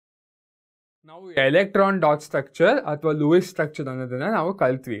ನಾವು electron dot structure ಅಥವಾ Louis structure ಅನ್ನೋದನ್ನ ನಾವು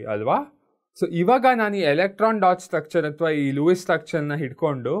ಕಲ್ತ್ವಿ ಅಲ್ವಾ. ಸೊ ಇವಾಗ ನಾನು ಈ ಎಲೆಕ್ಟ್ರಾನ್ ಡಾಟ್ ಸ್ಟ್ರಕ್ಚರ್ ಅಥವಾ ಈ ಲೂಯಿಸ್ ಸ್ಟ್ರಕ್ಚರ್ನ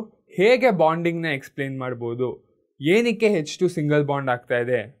ಹಿಡ್ಕೊಂಡು ಹೇಗೆ ಬಾಂಡಿಂಗ್ನ ಎಕ್ಸ್ಪ್ಲೇನ್ ಮಾಡ್ಬೋದು, ಏನಕ್ಕೆ H2 ಸಿಂಗಲ್ ಬಾಂಡ್ ಆಗ್ತಾ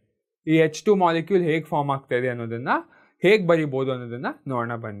ಇದೆ, ಈ H2 ಮಾಲಿಕ್ಯೂಲ್ ಹೇಗೆ ಫಾರ್ಮ್ ಆಗ್ತಾ ಇದೆ ಅನ್ನೋದನ್ನ ಹೇಗೆ ಬರಿಬೋದು ಅನ್ನೋದನ್ನ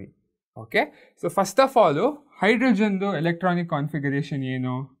ನೋಡೋಣ ಬನ್ನಿ. Okay, so first of all ಹೈಡ್ರೋಜನ್ದು electronic configuration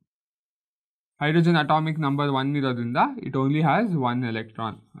ಏನು? ಹೈಡ್ರೋಜನ್ ಅಟಾಮಿಕ್ ನಂಬರ್ 1 ಇರೋದ್ರಿಂದ ಇಟ್ ಓನ್ಲಿ ಹ್ಯಾಸ್ 1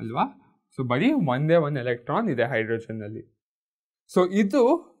 ಎಲೆಕ್ಟ್ರಾನ್ ಅಲ್ವಾ. ಸೊ ಬರೀ ಒಂದೇ ಒಂದು ಎಲೆಕ್ಟ್ರಾನ್ ಇದೆ ಹೈಡ್ರೋಜನ್ನಲ್ಲಿ. ಸೊ ಇದು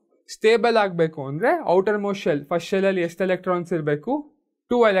ಸ್ಟೇಬಲ್ ಆಗಬೇಕು ಅಂದರೆ ಔಟರ್ ಮೋಸ್ಟ್ ಶೆಲ್, ಫಸ್ಟ್ ಶೆಲ್ಲಲ್ಲಿ ಎಷ್ಟು ಎಲೆಕ್ಟ್ರಾನ್ಸ್ ಇರಬೇಕು?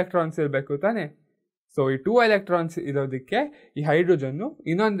 2 ಎಲೆಕ್ಟ್ರಾನ್ಸ್ ಇರಬೇಕು ತಾನೆ. ಸೊ ಈ 2 ಎಲೆಕ್ಟ್ರಾನ್ಸ್ ಇರೋದಕ್ಕೆ ಈ ಹೈಡ್ರೋಜನ್ನು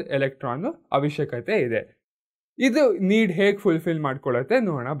ಇನ್ನೊಂದು ಎಲೆಕ್ಟ್ರಾನ್ ಅವಶ್ಯಕತೆ ಇದೆ. ಇದು ನೀಡ್ ಹೇಗೆ ಫುಲ್ಫಿಲ್ ಮಾಡ್ಕೊಳ್ಳುತ್ತೆ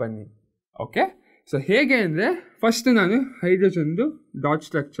ನೋಡೋಣ ಬನ್ನಿ. ಓಕೆ, ಸೊ ಹೇಗೆ ಅಂದರೆ ಫಸ್ಟ್ ನಾನು ಹೈಡ್ರೋಜನ್ದು ಡಾಟ್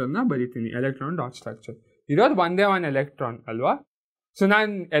ಸ್ಟ್ರಕ್ಚರ್ನ ಬರಿತೀನಿ. ಎಲೆಕ್ಟ್ರಾನ್ ಡಾಟ್ ಸ್ಟ್ರಕ್ಚರ್ ಇರೋದು ಒಂದೇ ಒಂದು ಎಲೆಕ್ಟ್ರಾನ್ ಅಲ್ವಾ. ಸೊ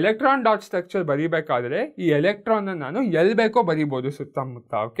ನಾನು ಎಲೆಕ್ಟ್ರಾನ್ ಡಾಟ್ ಸ್ಟ್ರಕ್ಚರ್ ಬರೀಬೇಕಾದ್ರೆ ಈ ಎಲೆಕ್ಟ್ರಾನ್ನ ನಾನು ಎಲ್ಲಿ ಬೇಕೋ ಬರಿಬೋದು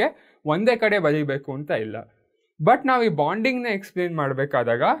ಸುತ್ತಮುತ್ತ. ಓಕೆ, ಒಂದೇ ಕಡೆ ಬರೀಬೇಕು ಅಂತ ಇಲ್ಲ. ಬಟ್ ನಾವು ಈ ಬಾಂಡಿಂಗ್ನ ಎಕ್ಸ್ಪ್ಲೇನ್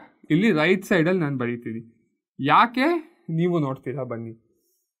ಮಾಡಬೇಕಾದಾಗ ಇಲ್ಲಿ ರೈಟ್ ಸೈಡಲ್ಲಿ ನಾನು ಬರೀತೀನಿ. ಯಾಕೆ ನೀವು ನೋಡ್ತೀರಾ ಬನ್ನಿ.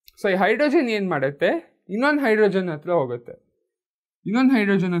 ಸೊ ಈ ಹೈಡ್ರೋಜನ್ ಏನು ಮಾಡುತ್ತೆ, ಇನ್ನೊಂದು ಹೈಡ್ರೋಜನ್ ಹತ್ರ ಹೋಗುತ್ತೆ. ಇನ್ನೊಂದು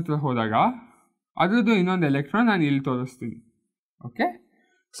ಹೈಡ್ರೋಜನ್ ಹತ್ರ ಹೋದಾಗ ಅದ್ರದ್ದು ಇನ್ನೊಂದು ಎಲೆಕ್ಟ್ರಾನ್ ನಾನು ಇಲ್ಲಿ ತೋರಿಸ್ತೀನಿ. ಓಕೆ,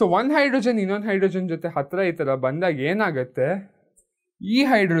 ಸೊ ಒಂದು ಹೈಡ್ರೋಜನ್ ಇನ್ನೊಂದು ಹೈಡ್ರೋಜನ್ ಜೊತೆ ಹತ್ರ ಈ ಥರ ಬಂದಾಗ ಏನಾಗುತ್ತೆ, ಈ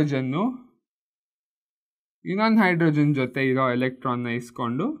ಹೈಡ್ರೋಜನ್ನು ಇನ್ನೊಂದು ಹೈಡ್ರೋಜನ್ ಜೊತೆ ಇರೋ ಎಲೆಕ್ಟ್ರಾನ್ನ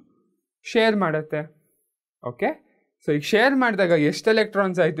ಇಸ್ಕೊಂಡು ಶೇರ್ ಮಾಡುತ್ತೆ. ಓಕೆ, ಸೊ ಈಗ ಶೇರ್ ಮಾಡಿದಾಗ ಎಷ್ಟು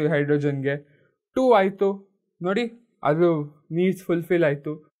ಎಲೆಕ್ಟ್ರಾನ್ಸ್ ಆಯಿತು ಈ ಹೈಡ್ರೋಜನ್ಗೆ? 2 ಆಯಿತು ನೋಡಿ, ಅದು ನೀಡ್ಸ್ ಫುಲ್ಫಿಲ್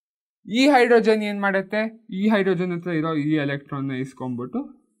ಆಯಿತು. ಈ ಹೈಡ್ರೋಜನ್ ಏನು ಮಾಡುತ್ತೆ, ಈ ಹೈಡ್ರೋಜನ್ ಹತ್ರ ಇರೋ ಈ ಎಲೆಕ್ಟ್ರಾನ್ನ ಇಸ್ಕೊಂಡ್ಬಿಟ್ಟು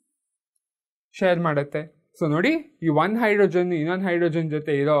ಶೇರ್ ಮಾಡುತ್ತೆ. ಸೊ ನೋಡಿ, ಈ ಒಂದು ಹೈಡ್ರೋಜನ್ ಇನ್ನೊಂದು ಹೈಡ್ರೋಜನ್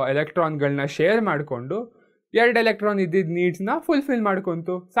ಜೊತೆ ಇರೋ ಎಲೆಕ್ಟ್ರಾನ್ಗಳನ್ನ ಶೇರ್ ಮಾಡಿಕೊಂಡು 2 ಎಲೆಕ್ಟ್ರಾನ್ ಇದ್ದಿದ್ದ ನೀಡ್ಸ್ನ ಫುಲ್ಫಿಲ್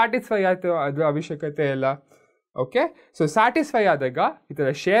ಮಾಡ್ಕೊಂತು, ಸ್ಯಾಟಿಸ್ಫೈ ಆಯಿತು, ಅದ್ರ ಅವಶ್ಯಕತೆ ಇಲ್ಲ. ಓಕೆ, ಸೊ ಸ್ಯಾಟಿಸ್ಫೈ ಆದಾಗ ಈ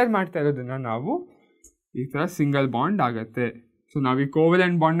ಥರ ಶೇರ್ ಮಾಡ್ತಾ ಇರೋದನ್ನ ನಾವು ಈ ಥರ ಸಿಂಗಲ್ ಬಾಂಡ್ ಆಗುತ್ತೆ. ಸೊ ನಾವು ಈ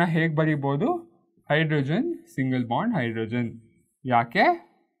ಕೋವೆಲೆಂಟ್ ಬಾಂಡ್ನ ಹೇಗೆ ಬರಿಬೋದು? Hydrogen single bond hydrogen. ಯಾಕೆ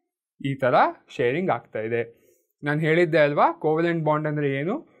ಈ ಥರ ಶೇರಿಂಗ್ ಆಗ್ತಾ ಇದೆ? ನಾನು ಹೇಳಿದ್ದೆ ಅಲ್ವಾ, ಕೋವೆಲೆಂಟ್ ಬಾಂಡ್ ಅಂದರೆ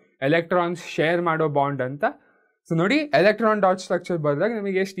ಏನು, ಎಲೆಕ್ಟ್ರಾನ್ಸ್ ಶೇರ್ ಮಾಡೋ ಬಾಂಡ್ ಅಂತ. ಸೊ ನೋಡಿ, ಎಲೆಕ್ಟ್ರಾನ್ ಡಾಟ್ ಸ್ಟ್ರಕ್ಚರ್ ಬರೆದಾಗ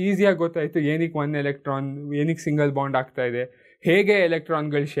ನಮಗೆ ಎಷ್ಟು ಈಸಿಯಾಗಿ ಗೊತ್ತಾಯಿತು ಏನಕ್ಕೆ 1 ಎಲೆಕ್ಟ್ರಾನ್, ಏನಕ್ಕೆ ಸಿಂಗಲ್ ಬಾಂಡ್ ಆಗ್ತಾ ಇದೆ, ಹೇಗೆ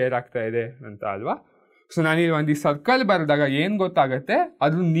ಎಲೆಕ್ಟ್ರಾನ್ಗಳು ಶೇರ್ ಆಗ್ತಾ ಇದೆ ಅಂತ ಅಲ್ವಾ. ಸೊ ನಾನಿಲ್ಲಿ ಒಂದು ಸರ್ಕಲ್ ಬರೆದಾಗ ಏನು ಗೊತ್ತಾಗುತ್ತೆ,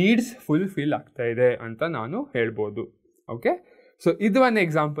 ಅದು ನೀಡ್ಸ್ ಫುಲ್ಫಿಲ್ ಆಗ್ತಾ ಇದೆ ಅಂತ ನಾನು ಹೇಳ್ಬೋದು. ಓಕೆ, ಸೊ ಇದು ಒಂದು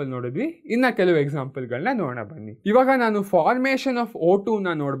ಎಕ್ಸಾಂಪಲ್ ನೋಡಿದ್ವಿ. ಇನ್ನು ಕೆಲವು ಎಕ್ಸಾಂಪಲ್ಗಳನ್ನ ನೋಡೋಣ ಬನ್ನಿ. ಇವಾಗ ನಾನು ಫಾರ್ಮೇಷನ್ ಆಫ್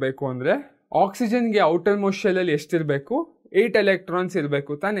O2ನ ನೋಡಬೇಕು ಅಂದರೆ ಆಕ್ಸಿಜನ್ಗೆ ಔಟರ್ ಮೋಸ್ಟ್ ಶೆಲ್ಲಲ್ಲಿ ಎಷ್ಟಿರಬೇಕು? 8 ಎಲೆಕ್ಟ್ರಾನ್ಸ್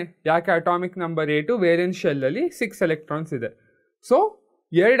ಇರಬೇಕು ತಾನೆ. ಯಾಕೆ? ಅಟಾಮಿಕ್ ನಂಬರ್ 8 ವೇರೆನ್ಸ್ ಶೆಲ್ಲಲ್ಲಿ 6 ಎಲೆಕ್ಟ್ರಾನ್ಸ್ ಇದೆ. ಸೊ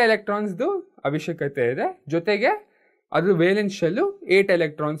 2 ಎಲೆಕ್ಟ್ರಾನ್ಸ್ದು ಅವಶ್ಯಕತೆ ಇದೆ, ಜೊತೆಗೆ ಅದು ವೇಲೆನ್ಸ್ ಶೆಲ್ಲು 8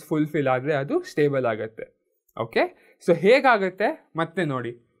 ಎಲೆಕ್ಟ್ರಾನ್ಸ್ ಫುಲ್ಫಿಲ್ ಆದರೆ ಅದು ಸ್ಟೇಬಲ್ ಆಗುತ್ತೆ. ಓಕೆ, ಸೊ ಹೇಗಾಗುತ್ತೆ ಮತ್ತೆ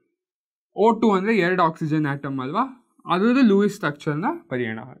ನೋಡಿ. O2 ಅಂದರೆ 2 ಆಕ್ಸಿಜನ್ ಆಟಮ್ ಅಲ್ವಾ, ಅದ್ರದ್ದು ಲೂಯಿಸ್ ಸ್ಟ್ರಕ್ಚರ್ನ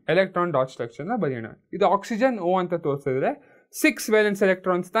ಬರೆಯೋಣ, ಎಲೆಕ್ಟ್ರಾನ್ ಡಾಟ್ ಸ್ಟ್ರಕ್ಚರ್ನ ಬರೆಯೋಣ. ಇದು ಆಕ್ಸಿಜನ್ O ಅಂತ ತೋರಿಸಿದ್ರೆ 6 ವೇಲೆನ್ಸ್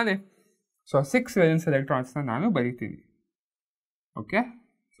ಎಲೆಕ್ಟ್ರಾನ್ಸ್ ತಾನೆ. ಸೊ 6 ವೇಲೆನ್ಸ್ ಎಲೆಕ್ಟ್ರಾನ್ಸ್ನ ನಾನು ಬರಿತೀನಿ. ಓಕೆ,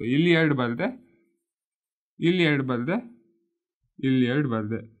 ಸೊ ಇಲ್ಲಿ 2 ಬರೆದೆ, ಇಲ್ಲಿ 2 ಬರೆದೆ, ಇಲ್ಲಿ 2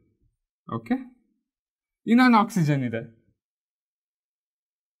 ಬರೆದೆ. ಓಕೆ, ಇನ್ನೊಂದು ಆಕ್ಸಿಜನ್ ಇದೆ,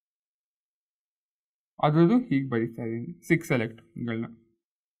 ಅದ್ರದ್ದು ಹೀಗೆ ಬರೀತಾ ಇದ್ದೀನಿ 6 ಎಲೆಕ್ಟ್ರಾನ್ಗಳನ್ನ.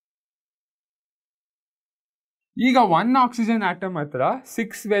 ಈಗ 1 ಆಕ್ಸಿಜನ್ ಆಟಮ್ ಹತ್ರ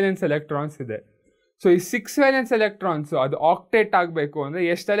 6 ವೇಲೆನ್ಸ್ ಎಲೆಕ್ಟ್ರಾನ್ಸ್ ಇದೆ. ಸೊ ಈ 6 ವೇಲೆನ್ಸ್ ಎಲೆಕ್ಟ್ರಾನ್ಸು ಅದು ಆಕ್ಟೇಟ್ ಆಗಬೇಕು ಅಂದರೆ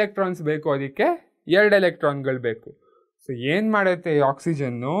ಎಷ್ಟು ಎಲೆಕ್ಟ್ರಾನ್ಸ್ ಬೇಕು? ಅದಕ್ಕೆ 2 ಎಲೆಕ್ಟ್ರಾನ್ಗಳು ಬೇಕು. ಸೊ ಏನು ಮಾಡುತ್ತೆ ಈ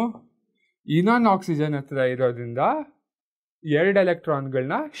ಆಕ್ಸಿಜನ್ನು, ಇನ್ನೊಂದು ಆಕ್ಸಿಜನ್ ಹತ್ರ ಇರೋದ್ರಿಂದ 2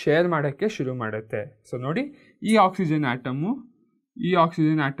 ಎಲೆಕ್ಟ್ರಾನ್ಗಳನ್ನ ಶೇರ್ ಮಾಡೋಕ್ಕೆ ಶುರು ಮಾಡುತ್ತೆ. ಸೊ ನೋಡಿ, ಈ ಆಕ್ಸಿಜನ್ ಆಟಮು ಈ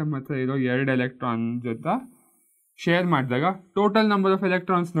ಆಕ್ಸಿಜನ್ ಆಟಮ್ ಹತ್ರ ಇರೋ 2 ಎಲೆಕ್ಟ್ರಾನ್ ಜೊತೆ ಶೇರ್ ಮಾಡಿದಾಗ ಟೋಟಲ್ ನಂಬರ್ ಆಫ್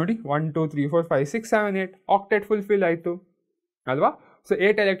ಎಲೆಕ್ಟ್ರಾನ್ಸ್ ನೋಡಿ 1 2 3 4 5 6 7 8 ಆಕ್ಟೇಟ್ ಫುಲ್ಫಿಲ್ ಆಯಿತು ಅಲ್ವಾ. ಸೊ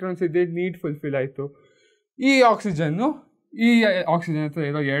 8 ಎಲೆಕ್ಟ್ರಾನ್ಸ್ ಇದ್ದಿದ್ದು ನೀಡ್ ಫುಲ್ಫಿಲ್ ಆಯಿತು. ಈ ಆಕ್ಸಿಜನ್ನು ಈ ಆಕ್ಸಿಜನ್ ಹತ್ರ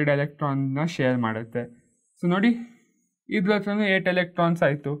ಇರೋ 2 ಎಲೆಕ್ಟ್ರಾನ್ನ ಶೇರ್ ಮಾಡುತ್ತೆ. ಸೊ ನೋಡಿ, ಇದ್ರ ಹತ್ರನೂ 8 ಎಲೆಕ್ಟ್ರಾನ್ಸ್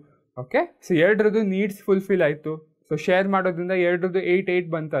ಆಯಿತು. ಓಕೆ, ಸೊ 2ರದ್ದು ನೀಡ್ಸ್ ಫುಲ್ಫಿಲ್ ಆಯಿತು. ಸೊ ಶೇರ್ ಮಾಡೋದ್ರಿಂದ 2ರದ್ದು 8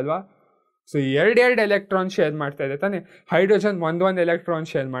 ಬಂತಲ್ವಾ. ಸೊ 2 ಎಲೆಕ್ಟ್ರಾನ್ ಶೇರ್ ಮಾಡ್ತಾ ಇದೆ ತಾನೆ. ಹೈಡ್ರೋಜನ್ 1 ಎಲೆಕ್ಟ್ರಾನ್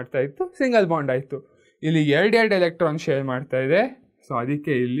ಶೇರ್ ಮಾಡ್ತಾ ಇತ್ತು, ಸಿಂಗಲ್ ಬಾಂಡ್ ಆಯಿತು. ಇಲ್ಲಿ 2 ಎಲೆಕ್ಟ್ರಾನ್ ಶೇರ್ ಮಾಡ್ತಾ ಇದೆ, ಸೊ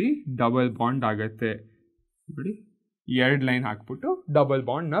ಅದಕ್ಕೆ ಇಲ್ಲಿ ಡಬಲ್ ಬಾಂಡ್ ಆಗುತ್ತೆ. ನೋಡಿ, 2 ಲೈನ್ ಹಾಕ್ಬಿಟ್ಟು ಡಬಲ್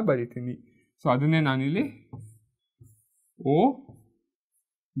ಬಾಂಡ್ನ ಬರಿತೀನಿ. ಸೊ ಅದನ್ನೇ ನಾನಿಲ್ಲಿ O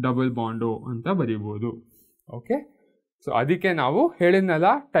ಡಬಲ್ ಬಾಂಡ್ O ಅಂತ ಬರಿಬೋದು. ಓಕೆ, ಸೊ ಅದಕ್ಕೆ ನಾವು ಹೇಳಿದ್ನಲ್ಲ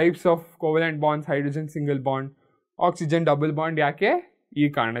types of covalent bonds, hydrogen single bond, oxygen double bond. ಯಾಕೆ? ಈ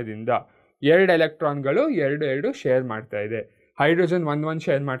ಕಾರಣದಿಂದ 2 ಎಲೆಕ್ಟ್ರಾನ್ಗಳು 2 ಶೇರ್ ಮಾಡ್ತಾ ಇದೆ. ಹೈಡ್ರೋಜನ್ ಒಂದು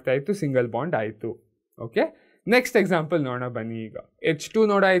ಶೇರ್ ಮಾಡ್ತಾ ಇತ್ತು, ಸಿಂಗಲ್ ಬಾಂಡ್ ಆಯಿತು. ಓಕೆ, ನೆಕ್ಸ್ಟ್ ಎಕ್ಸಾಂಪಲ್ ನೋಡೋಣ ಬನ್ನಿ. ಈಗ H2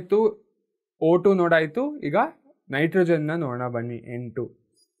 ನೋಡಾಯಿತು, O2 ನೋಡಾಯಿತು, ಈಗ ನೈಟ್ರೋಜನ್ನ ನೋಡೋಣ ಬನ್ನಿ, N2.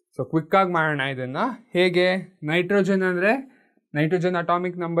 ಸೊ ಕ್ವಿಕ್ಕಾಗಿ ಮಾಡೋಣ ಇದನ್ನು. ಹೇಗೆ? ನೈಟ್ರೋಜನ್ ಅಂದರೆ ನೈಟ್ರೋಜನ್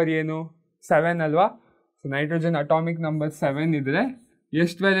ಅಟಾಮಿಕ್ ನಂಬರ್ ಏನು? 7 ಅಲ್ವಾ? ಸೊ ನೈಟ್ರೋಜನ್ ಅಟಾಮಿಕ್ ನಂಬರ್ 7 ಇದ್ದರೆ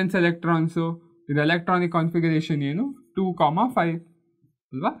ಎಷ್ಟು ವೇಲೆನ್ಸ್ ಎಲೆಕ್ಟ್ರಾನ್ಸು? ಇದು ಎಲೆಕ್ಟ್ರಾನಿಕ್ ಕಾನ್ಫಿಗರೇಷನ್ ಏನು? 2,5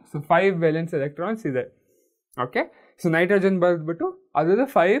 ಅಲ್ವಾ? ಸೊ 5 ವೇಲೆನ್ಸ್ ಎಲೆಕ್ಟ್ರಾನ್ಸ್ ಇದೆ. ಓಕೆ, ಸೊ ನೈಟ್ರೋಜನ್ ಬರೆದ್ಬಿಟ್ಟು ಅದ್ರದ್ದು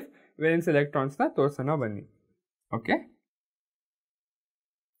 5 ವೇಲೆನ್ಸ್ ಎಲೆಕ್ಟ್ರಾನ್ಸ್ನ ತೋರಿಸೋಣ ಬನ್ನಿ. ಓಕೆ,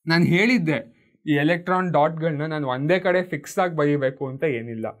 ನಾನು ಹೇಳಿದ್ದೆ ಈ ಎಲೆಕ್ಟ್ರಾನ್ ಡಾಟ್ಗಳನ್ನ ನಾನು ಒಂದೇ ಕಡೆ ಫಿಕ್ಸ್ ಆಗಿ ಬರೀಬೇಕು ಅಂತ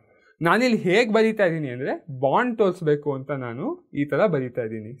ಏನಿಲ್ಲ. ನಾನಿಲ್ಲಿ ಹೇಗೆ ಬರೀತಾ ಇದ್ದೀನಿ ಅಂದರೆ ಬಾಂಡ್ ತೋರಿಸ್ಬೇಕು ಅಂತ ನಾನು ಈ ಥರ ಬರೀತಾ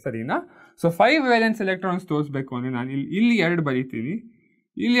ಇದ್ದೀನಿ, ಸರಿನಾ? ಸೊ 5 ವೇಲೆನ್ಸ್ ಎಲೆಕ್ಟ್ರಾನ್ಸ್ ತೋರಿಸ್ಬೇಕು ಅಂದರೆ ನಾನು ಇಲ್ಲಿ 2 ಬರೀತೀನಿ,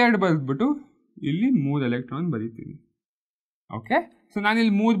 ಇಲ್ಲಿ 2 ಬರೆದ್ಬಿಟ್ಟು ಇಲ್ಲಿ 3 ಎಲೆಕ್ಟ್ರಾನ್ ಬರೀತೀನಿ. ಓಕೆ, ಸೊ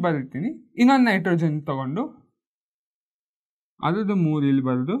ನಾನಿಲ್ಲಿ 3 ಬರೀತೀನಿ, ಇನ್ನೊಂದು ನೈಟ್ರೋಜನ್ ತಗೊಂಡು ಅದ್ರದ್ದು 3 ಇಲ್ಲಿ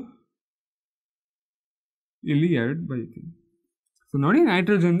ಬರೆದು ಇಲ್ಲಿ 2 ಬರೀತೀನಿ. ಸೊ ನೋಡಿ,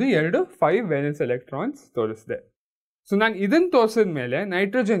 ನೈಟ್ರೋಜನ್ದು 5 ವೇಲೆನ್ಸ್ ಎಲೆಕ್ಟ್ರಾನ್ಸ್ ತೋರಿಸಿದೆ. ಸೊ ನಾನು ಇದನ್ನು ತೋರಿಸಿದ ಮೇಲೆ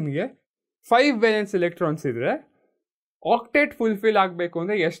ನೈಟ್ರೋಜನ್ಗೆ 5 ವೇಲೆನ್ಸ್ ಎಲೆಕ್ಟ್ರಾನ್ಸ್ ಇದ್ದರೆ ಆಕ್ಟೇಟ್ ಫುಲ್ಫಿಲ್ ಆಗಬೇಕು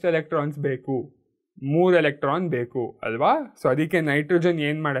ಅಂದರೆ ಎಷ್ಟು ಎಲೆಕ್ಟ್ರಾನ್ಸ್ ಬೇಕು? 3 ಎಲೆಕ್ಟ್ರಾನ್ ಬೇಕು ಅಲ್ವಾ? ಸೊ ಅದಕ್ಕೆ ನೈಟ್ರೋಜನ್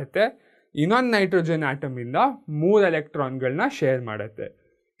ಏನು ಮಾಡುತ್ತೆ, ಇನ್ನೊಂದು ನೈಟ್ರೋಜನ್ ಆಟಮಿಂದ 3 ಎಲೆಕ್ಟ್ರಾನ್ಗಳನ್ನ ಶೇರ್ ಮಾಡುತ್ತೆ.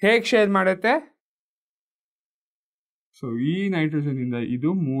 ಹೇಗೆ ಶೇರ್ ಮಾಡುತ್ತೆ? ಸೊ ಈ ನೈಟ್ರೋಜನಿಂದ ಇದು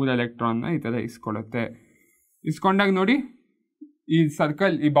 3 ಎಲೆಕ್ಟ್ರಾನ್ನ ಈ ಥರ ಇಸ್ಕೊಳ್ಳುತ್ತೆ. ಇಸ್ಕೊಂಡಾಗ ನೋಡಿ, ಈ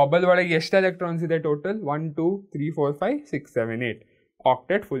ಸರ್ಕಲ್, ಈ ಬಬಲ್ ಒಳಗೆ ಎಷ್ಟು ಎಲೆಕ್ಟ್ರಾನ್ಸ್ ಇದೆ ಟೋಟಲ್? 1 2 3 4 5 6 7 8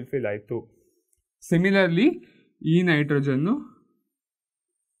 ಆಕ್ಟೇಟ್ ಫುಲ್ಫಿಲ್ ಆಯಿತು. ಸಿಮಿಲರ್ಲಿ ಈ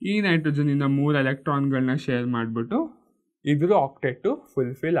ನೈಟ್ರೋಜನ್ನಿಂದ 3 ಎಲೆಕ್ಟ್ರಾನ್ಗಳನ್ನ ಶೇರ್ ಮಾಡಿಬಿಟ್ಟು ಇದ್ರ ಆಕ್ಟೇಟು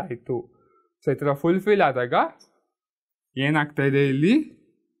ಫುಲ್ಫಿಲ್ ಆಯಿತು. ಸೊ ಈ ಥರ ಫುಲ್ಫಿಲ್ ಆದಾಗ ಏನಾಗ್ತಾ ಇದೆ, ಇಲ್ಲಿ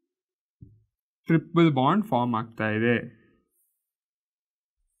ಟ್ರಿಪಲ್ ಬಾಂಡ್ ಫಾರ್ಮ್ ಆಗ್ತಾ ಇದೆ.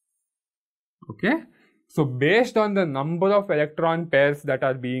 Okay, so based on the number of electron pairs that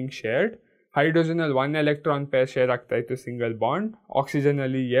are being shared, hydrogen ಅಲ್ಲಿ 1 electron pair ಶೇರ್ ಆಗ್ತಾ ಇತ್ತು, ಸಿಂಗಲ್ ಬಾಂಡ್. ಆಕ್ಸಿಜನ್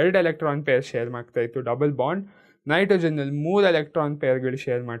ಅಲ್ಲಿ 2 ಎಲೆಕ್ಟ್ರಾನ್ ಪೇರ್ ಶೇರ್ ಮಾಡ್ತಾ ಇತ್ತು, ಡಬಲ್ ಬಾಂಡ್. ನೈಟ್ರೋಜನ್ ಅಲ್ಲಿ 3 ಎಲೆಕ್ಟ್ರಾನ್ ಪೇರ್ಗಳು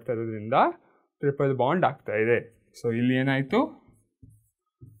ಶೇರ್ ಮಾಡ್ತಾ ಇರೋದ್ರಿಂದ ಟ್ರಿಪಲ್ ಬಾಂಡ್ ಆಗ್ತಾ ಇದೆ. ಸೊ ಇಲ್ಲಿ ಏನಾಯಿತು,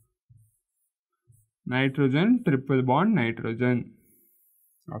 nitrogen triple bond nitrogen.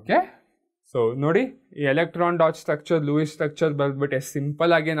 Okay, so ನೋಡಿ, ಈ electron dot structure, Louis structure ಬರೆದ್ಬಿಟ್ಟು ಎಷ್ಟು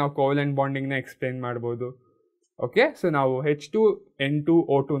ಸಿಂಪಲ್ ಆಗಿ ನಾವು ಕೋವೆಲೆಂಟ್ ಬಾಂಡಿಂಗ್ನ ಎಕ್ಸ್ಪ್ಲೇನ್ ಮಾಡ್ಬೋದು. ಓಕೆ, ಸೊ ನಾವು H2 N2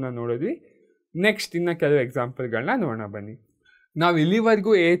 O2ನ ನೋಡಿದ್ವಿ. ನೆಕ್ಸ್ಟ್ ಇನ್ನು ಕೆಲವು ಎಕ್ಸಾಂಪಲ್ಗಳನ್ನ ನೋಡೋಣ ಬನ್ನಿ. ನಾವು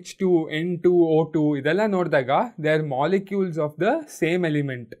ಇಲ್ಲಿವರೆಗೂ H2 N2 O2 ಇದೆಲ್ಲ ನೋಡಿದಾಗ they are molecules of the same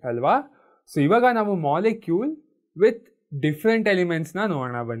element ಅಲ್ವಾ? ಸೊ ಇವಾಗ ನಾವು ಮಾಲಿಕ್ಯೂಲ್ ವಿತ್ ಡಿಫ್ರೆಂಟ್ ಎಲಿಮೆಂಟ್ಸ್ನ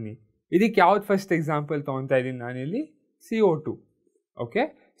ನೋಡೋಣ ಬನ್ನಿ. ಇದಕ್ಕೆ ಯಾವ್ದು ಫಸ್ಟ್ ಎಕ್ಸಾಂಪಲ್ ತೊಗೊತಾ ಇದ್ದೀನಿ ನಾನಿಲ್ಲಿ? CO2. Okay,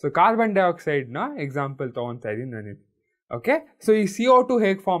 so carbon ಡೈಆಕ್ಸೈಡ್ನ example ತೊಗೊತಾ ಇದ್ದೀನಿ ನಾನಿಲ್ಲಿ. ಓಕೆ, ಸೊ ಈ CO2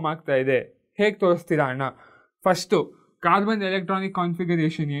 ಹೇಗೆ ಫಾರ್ಮ್ ಆಗ್ತಾ ಇದೆ, ಹೇಗೆ ತೋರಿಸ್ತೀರಾ ಅಣ್ಣ? ಫಸ್ಟು ಕಾರ್ಬನ್ ಎಲೆಕ್ಟ್ರಾನಿಕ್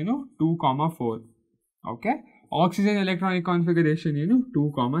ಕಾನ್ಫಿಗರೇಷನ್ ಏನು? 2,4. ಓಕೆ, ಆಕ್ಸಿಜನ್ ಎಲೆಕ್ಟ್ರಾನಿಕ್ ಕಾನ್ಫಿಗರೇಷನ್ ಏನು?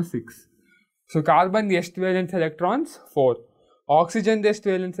 2,6. ಸೊ ಕಾರ್ಬನ್ ಎಷ್ಟು ವೇಲೆನ್ಸ್ ಎಲೆಕ್ಟ್ರಾನ್ಸ್? 4. ಆಕ್ಸಿಜನ್ ಎಷ್ಟು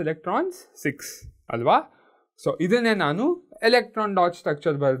ವೇಲೆನ್ಸ್ ಎಲೆಕ್ಟ್ರಾನ್ಸ್? 6 ಅಲ್ವಾ? ಸೊ ಇದನ್ನೇ ನಾನು ಎಲೆಕ್ಟ್ರಾನ್ ಡಾಟ್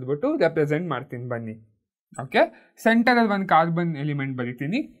ಸ್ಟ್ರಕ್ಚರ್ ಬರೆದ್ಬಿಟ್ಟು ರೆಪ್ರೆಸೆಂಟ್ ಮಾಡ್ತೀನಿ ಬನ್ನಿ. ಓಕೆ, ಸೆಂಟರಲ್ಲಿ ಒಂದು ಕಾರ್ಬನ್ ಎಲಿಮೆಂಟ್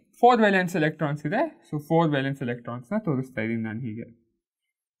ಬರಿತೀನಿ, 4 ವೇಲೆನ್ಸ್ ಎಲೆಕ್ಟ್ರಾನ್ಸ್ ಇದೆ. ಸೊ 4 ವೇಲೆನ್ಸ್ ಎಲೆಕ್ಟ್ರಾನ್ಸ್ನ ತೋರಿಸ್ತಾ ಇದ್ದೀನಿ ನಾನು ಹೀಗೆ,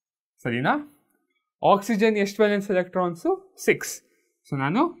 ಸರಿನಾ? ಆಕ್ಸಿಜನ್ ಎಷ್ಟು ವೇಲೆನ್ಸ್ ಎಲೆಕ್ಟ್ರಾನ್ಸು? 6. ಸೊ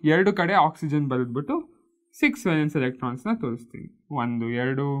ನಾನು 2 ಕಡೆ ಆಕ್ಸಿಜನ್ ಬರೆದ್ಬಿಟ್ಟು 6 ವೇಲೆನ್ಸ್ ಎಲೆಕ್ಟ್ರಾನ್ಸ್ನ ತೋರಿಸ್ತೀನಿ. 1 2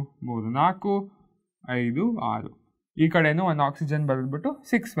 3 4 5 6. ಈ ಕಡೆನೂ ಒಂದು ಆಕ್ಸಿಜನ್ ಬರೆದ್ಬಿಟ್ಟು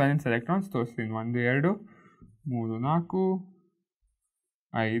 6 ವೇಲೆನ್ಸ್ ಎಲೆಕ್ಟ್ರಾನ್ಸ್ ತೋರಿಸ್ತೀನಿ. 1 2 3 4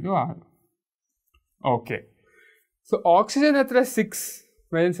 5 6. ಓಕೆ, ಸೊ ಆಕ್ಸಿಜನ್ ಹತ್ರ 6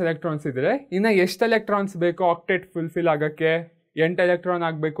 ವೇಲೆನ್ಸ್ ಎಲೆಕ್ಟ್ರಾನ್ಸ್ ಇದ್ದರೆ ಇನ್ನು ಎಷ್ಟು ಎಲೆಕ್ಟ್ರಾನ್ಸ್ ಬೇಕು ಆಕ್ಟೇಟ್ ಫುಲ್ಫಿಲ್ ಆಗೋಕ್ಕೆ? 8 ಎಲೆಕ್ಟ್ರಾನ್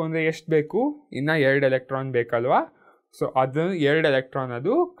ಆಗಬೇಕು ಅಂದರೆ ಎಷ್ಟು ಬೇಕು? ಇನ್ನು 2 ಎಲೆಕ್ಟ್ರಾನ್ ಬೇಕಲ್ವಾ? ಸೊ ಅದು 2 ಎಲೆಕ್ಟ್ರಾನ್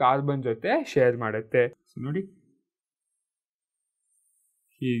ಅದು ಕಾರ್ಬನ್ ಜೊತೆ ಶೇರ್ ಮಾಡುತ್ತೆ. ಸೊ ನೋಡಿ,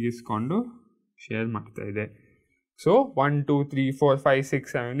 ಹೀಗಿಸ್ಕೊಂಡು ಶೇರ್ ಮಾಡ್ತಾ ಇದೆ. ಸೊ 1 2 3 4 5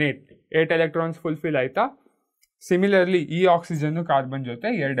 6 7 8 ಎಲೆಕ್ಟ್ರಾನ್ಸ್ ಫುಲ್ಫಿಲ್ ಆಯಿತಾ? ಸಿಮಿಲರ್ಲಿ ಈ ಆಕ್ಸಿಜನ್ನು ಕಾರ್ಬನ್ ಜೊತೆ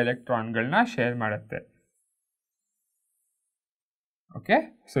 2 ಎಲೆಕ್ಟ್ರಾನ್ಗಳನ್ನ ಶೇರ್ ಮಾಡುತ್ತೆ. ಓಕೆ,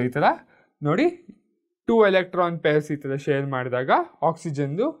 ಸೊ ಈ ಥರ ನೋಡಿ, 2 ಎಲೆಕ್ಟ್ರಾನ್ ಪೇರ್ಸ್ ಈ ಥರ ಶೇರ್ ಮಾಡಿದಾಗ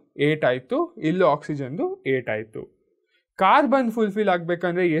ಆಕ್ಸಿಜನ್ದು 8 ಆಯಿತು, ಇಲ್ಲೂ ಆಕ್ಸಿಜನ್ದು 8 ಆಯಿತು. ಕಾರ್ಬನ್ ಫುಲ್ಫಿಲ್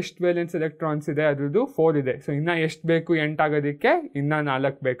ಆಗಬೇಕಂದ್ರೆ ಎಷ್ಟು ವೇಲೆನ್ಸ್ ಎಲೆಕ್ಟ್ರಾನ್ಸ್ ಇದೆ? ಅದ್ರದ್ದು 4 ಇದೆ. ಸೊ ಇನ್ನೂ ಎಷ್ಟು ಬೇಕು 8 ಆಗೋದಕ್ಕೆ? ಇನ್ನೂ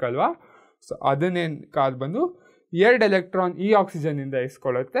 4 ಬೇಕಲ್ವಾ? ಸೊ ಅದನ್ನೇನು ಕಾರ್ಬನ್ನು 2 ಎಲೆಕ್ಟ್ರಾನ್ ಈ ಆಕ್ಸಿಜನ್ನಿಂದ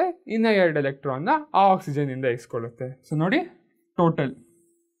ಇಸ್ಕೊಳ್ಳುತ್ತೆ, ಇನ್ನು 2 ಎಲೆಕ್ಟ್ರಾನ್ನ ಆ ಆಕ್ಸಿಜನ್ನಿಂದ ಇಸ್ಕೊಳ್ಳುತ್ತೆ. ಸೊ ನೋಡಿ, ಟೋಟಲ್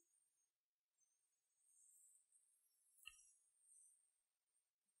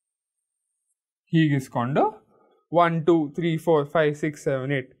ಹೀಗಿಸ್ಕೊಂಡು 1 2 3 4 5 6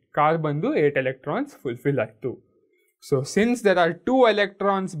 7 8 ಕಾರ್ಬನ್ದು 8 ಎಲೆಕ್ಟ್ರಾನ್ಸ್ ಫುಲ್ಫಿಲ್ ಆಯಿತು. So since there are two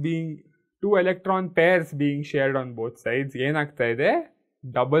electron pairs being shared on both sides, ಏನಾಗ್ತಾ ಇದೆ,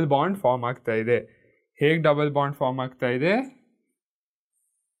 ಡಬಲ್ ಬಾಂಡ್ ಫಾರ್ಮ್ ಆಗ್ತಾ ಇದೆ. ಹೇಗೆ ಡಬಲ್ ಬಾಂಡ್ ಫಾರ್ಮ್ ಆಗ್ತಾ ಇದೆ?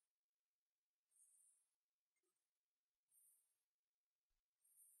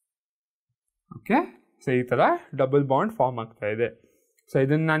 ಓಕೆ, ಸೊ ಈ ಥರ ಡಬಲ್ ಬಾಂಡ್ ಫಾರ್ಮ್ ಆಗ್ತಾ ಇದೆ. ಸೊ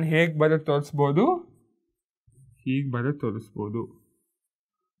ಇದನ್ನು ನಾನು ಹೇಗೆ ಬರೋದು ತೋರಿಸ್ಬೋದು, ಹೀಗೆ ಬರೋದು ತೋರಿಸ್ಬೋದು.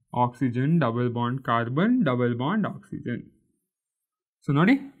 Oxygen double bond carbon double bond oxygen. So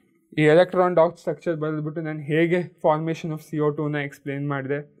ನೋಡಿ, ಈ ಎಲೆಕ್ಟ್ರಾನ್ ಡಾಟ್ ಸ್ಟ್ರಕ್ಚರ್ ಬರೆದ್ಬಿಟ್ಟು ನಾನು ಹೇಗೆ ಫಾರ್ಮೇಷನ್ ಆಫ್ CO2ನ ಎಕ್ಸ್ಪ್ಲೇನ್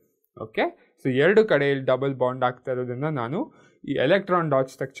ಮಾಡಿದೆ. ಓಕೆ, ಸೊ ಎರಡು ಕಡೆಯಲ್ಲಿ ಡಬಲ್ ಬಾಂಡ್ ಆಗ್ತಾ ಇರೋದನ್ನು ನಾನು ಈ ಎಲೆಕ್ಟ್ರಾನ್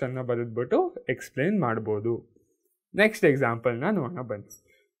ಡಾಟ್ ಸ್ಟ್ರಕ್ಚರ್ನ ಬರೆದ್ಬಿಟ್ಟು ಎಕ್ಸ್ಪ್ಲೇನ್ ಮಾಡ್ಬೋದು. ನೆಕ್ಸ್ಟ್ ಎಕ್ಸಾಂಪಲ್ನ ನೋಡೋಣ ಬನ್ನಿ.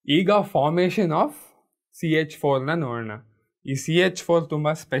 ಈಗ ಫಾರ್ಮೇಷನ್ ಆಫ್ CH4ನ ನೋಡೋಣ. ಈ CH4 ತುಂಬ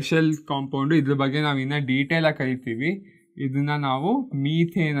ಸ್ಪೆಷಲ್ ಕಾಂಪೌಂಡು. ಇದ್ರ ಬಗ್ಗೆ ನಾವು ಇನ್ನೂ ಡೀಟೇಲಾಗಿ ಕರಿತೀವಿ. ಇದನ್ನು ನಾವು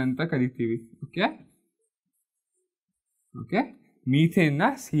ಮೀಥೇನ್ ಅಂತ ಕರಿತೀವಿ. ಓಕೆ ಓಕೆ ಮೀಥೇನ್ನ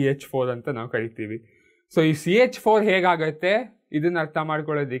CH4 ಅಂತ ನಾವು ಕರಿತೀವಿ. ಸೊ ಈ CH4 ಹೇಗಾಗುತ್ತೆ ಇದನ್ನು ಅರ್ಥ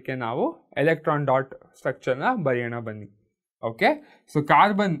ಮಾಡ್ಕೊಳ್ಳೋದಕ್ಕೆ ನಾವು ಎಲೆಕ್ಟ್ರಾನ್ ಡಾಟ್ ಸ್ಟ್ರಕ್ಚರ್ನ ಬರೆಯೋಣ ಬನ್ನಿ. Okay, so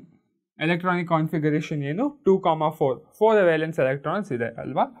carbon electronic configuration ಏನು, 2,4 4 ವೇಲೆನ್ಸ್ ಎಲೆಕ್ಟ್ರಾನ್ಸ್ ಇದೆ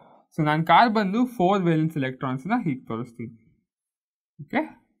ಅಲ್ವಾ. ಸೊ ನಾನು ಕಾರ್ಬನ್ದು 4 ವೇಲೆನ್ಸ್ ಎಲೆಕ್ಟ್ರಾನ್ಸ್ನ ಹೀಗೆ ತೋರಿಸ್ತೀನಿ. Okay,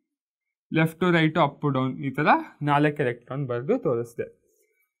 left to right up to down ಈ ಥರ 4 ಎಲೆಕ್ಟ್ರಾನ್ ಬರೆದು ತೋರಿಸ್ದೆ.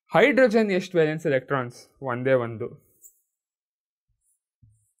 ಹೈಡ್ರೋಜನ್ ಎಷ್ಟು ವೇಲೆನ್ಸ್ ಎಲೆಕ್ಟ್ರಾನ್ಸ್? ಒಂದೇ ಒಂದು.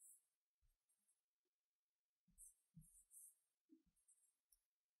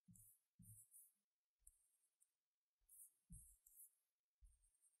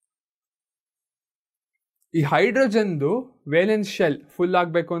 ಈ ಹೈಡ್ರೋಜನ್ದು ವೇಲೆನ್ಸ್ ಶೆಲ್ ಫುಲ್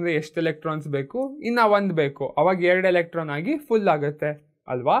ಆಗಬೇಕು ಅಂದರೆ ಎಷ್ಟು ಎಲೆಕ್ಟ್ರಾನ್ಸ್ ಬೇಕು? ಇನ್ನು ಒಂದು ಬೇಕು, ಅವಾಗ 2 ಎಲೆಕ್ಟ್ರಾನ್ ಆಗಿ ಫುಲ್ ಆಗುತ್ತೆ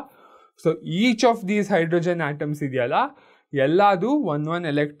ಅಲ್ವಾ. So each of these hydrogen atoms ಇದೆಯಲ್ಲ, ಎಲ್ಲದು 1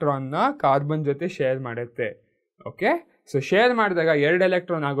 ಎಲೆಕ್ಟ್ರಾನ್ನ ಕಾರ್ಬನ್ ಜೊತೆ ಶೇರ್ ಮಾಡುತ್ತೆ. ಓಕೆ, ಸೊ ಶೇರ್ ಮಾಡಿದಾಗ 2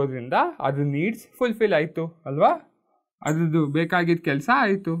 ಎಲೆಕ್ಟ್ರಾನ್ ಆಗೋದ್ರಿಂದ ಅದ್ರ ನೀಡ್ಸ್ ಫುಲ್ಫಿಲ್ ಆಯಿತು ಅಲ್ವಾ, ಅದ್ರದ್ದು ಬೇಕಾಗಿದ್ದ ಕೆಲಸ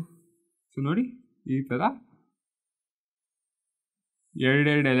ಆಯಿತು. ಸೊ ನೋಡಿ, ಈ ಥರ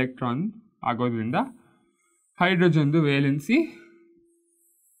 2 ಎಲೆಕ್ಟ್ರಾನ್ ಆಗೋದ್ರಿಂದ ಹೈಡ್ರೋಜನ್ದು ವೇಲೆನ್ಸಿ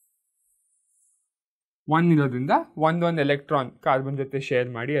 1 ಇರೋದ್ರಿಂದ 1 ಎಲೆಕ್ಟ್ರಾನ್ ಕಾರ್ಬನ್ ಜೊತೆ ಶೇರ್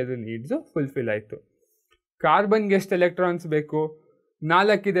ಮಾಡಿ ಅದ್ರ ನೀಡ್ಸು ಫುಲ್ಫಿಲ್ ಆಯಿತು. ಕಾರ್ಬನ್ಗೆ ಎಷ್ಟು ಎಲೆಕ್ಟ್ರಾನ್ಸ್ ಬೇಕು?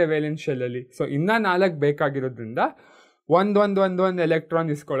 4 ಇದೆ ವೇಲೆನ್ಸ್ ಶೆಲ್ಲಲ್ಲಿ. ಸೊ ಇನ್ನೂ 4 ಬೇಕಾಗಿರೋದ್ರಿಂದ 1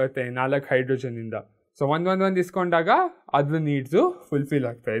 ಎಲೆಕ್ಟ್ರಾನ್ ಇಸ್ಕೊಳ್ಳುತ್ತೆ 4 ಹೈಡ್ರೋಜನ್ನಿಂದ. ಸೊ 1 ಇಸ್ಕೊಂಡಾಗ ಅದ್ರ ನೀಡ್ಸು ಫುಲ್ಫಿಲ್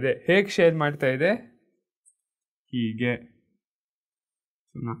ಆಗ್ತಾ ಇದೆ. ಹೇಗೆ ಶೇರ್ ಮಾಡ್ತಾ ಇದೆ? ಹೀಗೆ.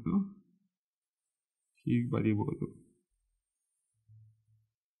 ಸೊ ನಾನು ಹೀಗೆ ಬರೀಬೋದು.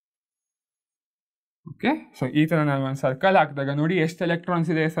 ಓಕೆ, ಸೊ ಈ ಥರ ನಾನು ಒಂದು ಸರ್ಕಲ್ ಹಾಕಿದಾಗ ನೋಡಿ ಎಷ್ಟು ಎಲೆಕ್ಟ್ರಾನ್ಸ್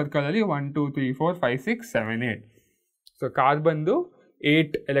ಇದೆ ಸರ್ಕಲಲ್ಲಿ. 1 2 3 4 5 6 7 8. ಸೊ ಕಾರ್ಬನ್ದು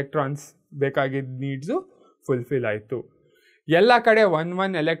 8 ಎಲೆಕ್ಟ್ರಾನ್ಸ್ ಬೇಕಾಗಿದ್ದ ನೀಡ್ಸು ಫುಲ್ಫಿಲ್ ಆಯಿತು. ಎಲ್ಲ ಕಡೆ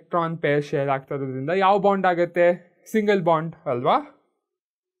 1 ಎಲೆಕ್ಟ್ರಾನ್ ಪೇರ್ ಶೇರ್ ಆಗ್ತಾ ಇರೋದ್ರಿಂದ ಯಾವ ಬಾಂಡ್ ಆಗುತ್ತೆ? ಸಿಂಗಲ್ ಬಾಂಡ್ ಅಲ್ವಾ.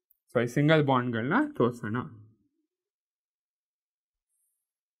 ಸೊ ಈ ಸಿಂಗಲ್ ಬಾಂಡ್ಗಳನ್ನ ತೋರಿಸೋಣ.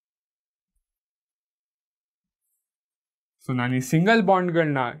 ಸೊ ನಾನು ಈ ಸಿಂಗಲ್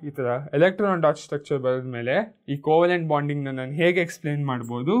ಬಾಂಡ್ಗಳನ್ನ ಈ ಥರ ಎಲೆಕ್ಟ್ರಾನ್ ಡಾಟ್ ಸ್ಟ್ರಕ್ಚರ್ ಬರೆದ ಮೇಲೆ ಈ ಕೋವಲೆಂಟ್ ಬಾಂಡಿಂಗ್ನ ನಾನು ಹೇಗೆ ಎಕ್ಸ್ಪ್ಲೇನ್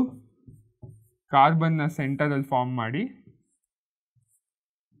ಮಾಡ್ಬೋದು? ಕಾರ್ಬನ್ನ ಸೆಂಟರಲ್ಲಿ ಫಾರ್ಮ್ ಮಾಡಿ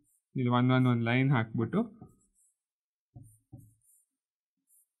ಇಲ್ಲಿ ಒಂದು ಲೈನ್ ಹಾಕ್ಬಿಟ್ಟು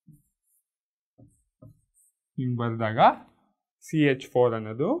ಹಿಂಗೆ ಬರೆದಾಗ CH4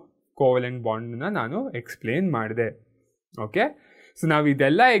 ಅನ್ನೋದು ಕೋವಲೆಂಟ್ ಬಾಂಡನ್ನ ನಾನು ಎಕ್ಸ್ಪ್ಲೇನ್ ಮಾಡಿದೆ. ಓಕೆ, ಸೊ ನಾವು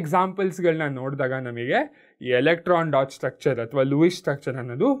ಇದೆಲ್ಲ ಎಕ್ಸಾಂಪಲ್ಸ್ಗಳನ್ನ ನೋಡಿದಾಗ ನಮಗೆ ಈ ಎಲೆಕ್ಟ್ರಾನ್ ಡಾಟ್ ಸ್ಟ್ರಕ್ಚರ್ ಅಥವಾ ಲೂಯಿಸ್ ಸ್ಟ್ರಕ್ಚರ್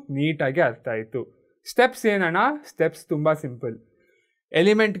ಅನ್ನೋದು ನೀಟಾಗಿ ಅರ್ಥ ಆಯಿತು. ಸ್ಟೆಪ್ಸ್ ಏನಣ್ಣ? ಸ್ಟೆಪ್ಸ್ ತುಂಬ ಸಿಂಪಲ್.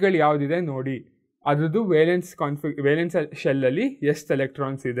 ಎಲಿಮೆಂಟ್ಗಳು ಯಾವುದಿದೆ ನೋಡಿ, ಅದ್ರದ್ದು ವೇಲೆನ್ಸ್ ಶೆಲ್ಲಲ್ಲಿ ಎಷ್ಟು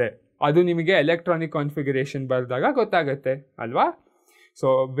ಎಲೆಕ್ಟ್ರಾನ್ಸ್ ಇದೆ ಅದು ನಿಮಗೆ ಎಲೆಕ್ಟ್ರಾನಿಕ್ ಕಾನ್ಫಿಗರೇಷನ್ ಬರೆದಾಗ ಗೊತ್ತಾಗುತ್ತೆ ಅಲ್ವಾ. ಸೊ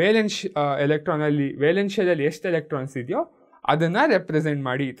ವೇಲೆನ್ಸ್ ಶೆಲ್ಲಲ್ಲಿ ಎಷ್ಟು ಎಲೆಕ್ಟ್ರಾನ್ಸ್ ಇದೆಯೋ ಅದನ್ನು ರೆಪ್ರೆಸೆಂಟ್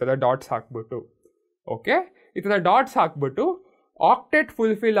ಮಾಡಿ ಈ ಥರ ಡಾಟ್ಸ್ ಹಾಕ್ಬಿಟ್ಟು. ಓಕೆ, ಈ ಥರ ಡಾಟ್ಸ್ ಹಾಕ್ಬಿಟ್ಟು ಆಕ್ಟೆಟ್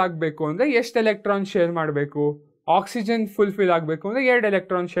ಫುಲ್ಫಿಲ್ ಆಗಬೇಕು ಅಂದರೆ ಎಷ್ಟು ಎಲೆಕ್ಟ್ರಾನ್ ಶೇರ್ ಮಾಡಬೇಕು? ಆಕ್ಸಿಜನ್ ಫುಲ್ಫಿಲ್ ಆಗಬೇಕು ಅಂದರೆ 2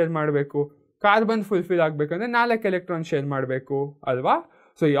 ಎಲೆಕ್ಟ್ರಾನ್ ಶೇರ್ ಮಾಡಬೇಕು. ಕಾರ್ಬನ್ ಫುಲ್ಫಿಲ್ ಆಗಬೇಕಂದ್ರೆ 4 ಎಲೆಕ್ಟ್ರಾನ್ ಶೇರ್ ಮಾಡಬೇಕು ಅಲ್ವಾ.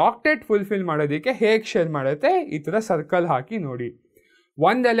 ಸೊ ಈ ಆಕ್ಟೆಟ್ ಫುಲ್ಫಿಲ್ ಮಾಡೋದಕ್ಕೆ ಹೇಗೆ ಶೇರ್ ಮಾಡುತ್ತೆ? ಈ ಥರ ಸರ್ಕಲ್ ಹಾಕಿ ನೋಡಿ.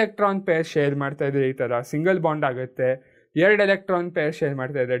 1 ಎಲೆಕ್ಟ್ರಾನ್ ಪೇರ್ ಶೇರ್ ಮಾಡ್ತಾ ಇದ್ರೆ ಈ ಥರ ಸಿಂಗಲ್ ಬಾಂಡ್ ಆಗುತ್ತೆ. 2 ಎಲೆಕ್ಟ್ರಾನ್ ಪೇರ್ ಶೇರ್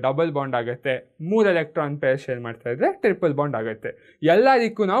ಮಾಡ್ತಾ ಇದ್ರೆ ಡಬಲ್ ಬಾಂಡ್ ಆಗುತ್ತೆ. 3 ಎಲೆಕ್ಟ್ರಾನ್ ಪೇರ್ ಶೇರ್ ಮಾಡ್ತಾ ಇದ್ರೆ ಟ್ರಿಪಲ್ ಬಾಂಡ್ ಆಗುತ್ತೆ.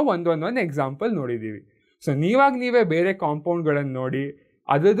 ಎಲ್ಲದಕ್ಕೂ ನಾವು ಒಂದೊಂದು ಎಕ್ಸಾಂಪಲ್ ನೋಡಿದ್ದೀವಿ. ಸೊ ನೀವೇ ಬೇರೆ ಕಾಂಪೌಂಡ್ಗಳನ್ನು ನೋಡಿ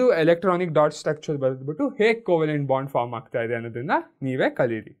ಅದರದ್ದು ಎಲೆಕ್ಟ್ರಾನಿಕ್ ಡಾಟ್ ಸ್ಟ್ರಕ್ಚರ್ ಬರೆದ್ಬಿಟ್ಟು ಹೇಗೆ ಕೋವೆಲೆಂಟ್ ಬಾಂಡ್ ಫಾರ್ಮ್ ಆಗ್ತಾ ಇದೆ ಅನ್ನೋದನ್ನು ನೀವೇ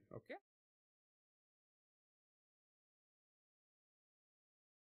ಕಲೀರಿ.